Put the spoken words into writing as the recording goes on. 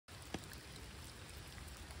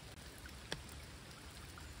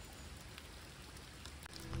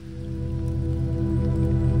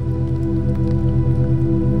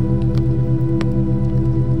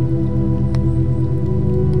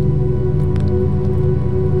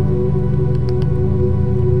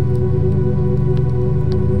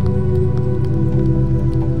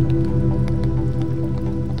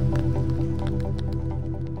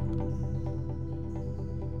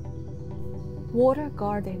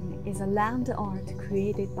garden is a land art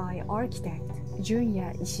created by architect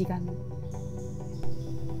Junya Ishigami.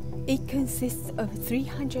 It consists of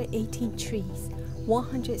 318 trees,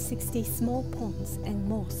 160 small ponds and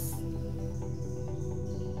moss.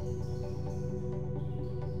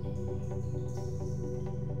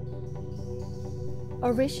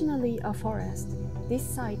 Originally a forest, this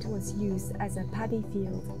site was used as a paddy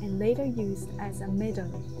field and later used as a meadow.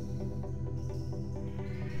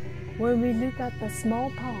 When we look at the small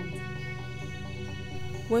pond,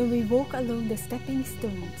 when we walk along the stepping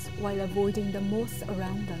stones while avoiding the moss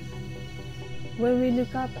around them, when we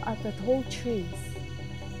look up at the tall trees,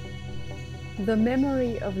 the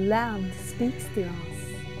memory of land speaks to us.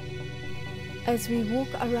 As we walk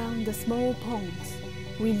around the small ponds,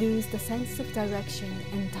 we lose the sense of direction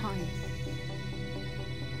and time.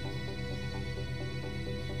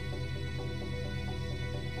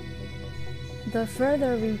 The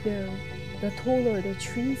further we go, the taller the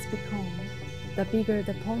trees become, the bigger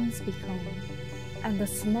the ponds become, and the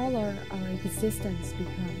smaller our existence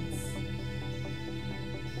becomes.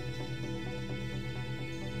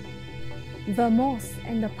 The moss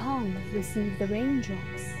and the pond receive the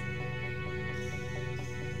raindrops.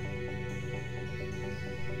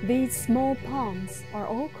 These small ponds are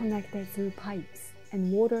all connected through pipes,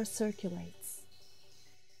 and water circulates.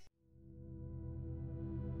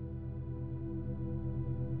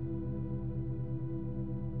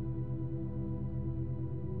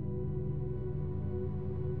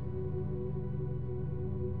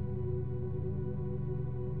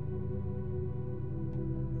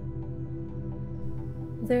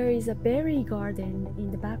 There is a berry garden in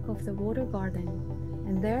the back of the water garden,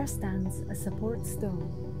 and there stands a support stone.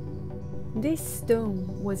 This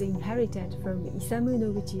stone was inherited from Isamu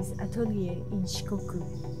Noguchi's atelier in Shikoku.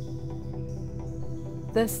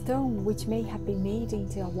 The stone, which may have been made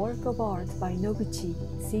into a work of art by Noguchi,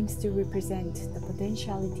 seems to represent the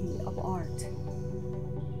potentiality of art.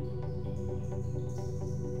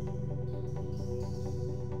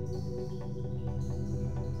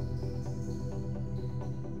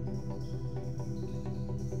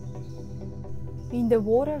 In the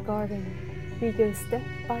water garden, we go step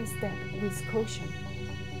by step with caution.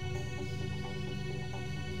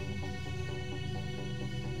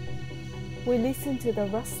 We listen to the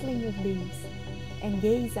rustling of leaves and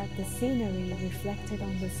gaze at the scenery reflected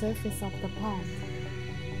on the surface of the pond.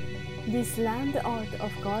 This land art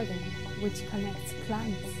of garden, which connects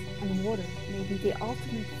plants and water, may be the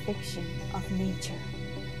ultimate fiction of nature.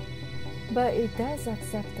 But it does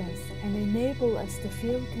accept us and enable us to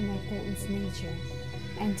feel connected with nature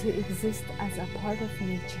and to exist as a part of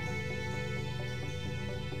nature.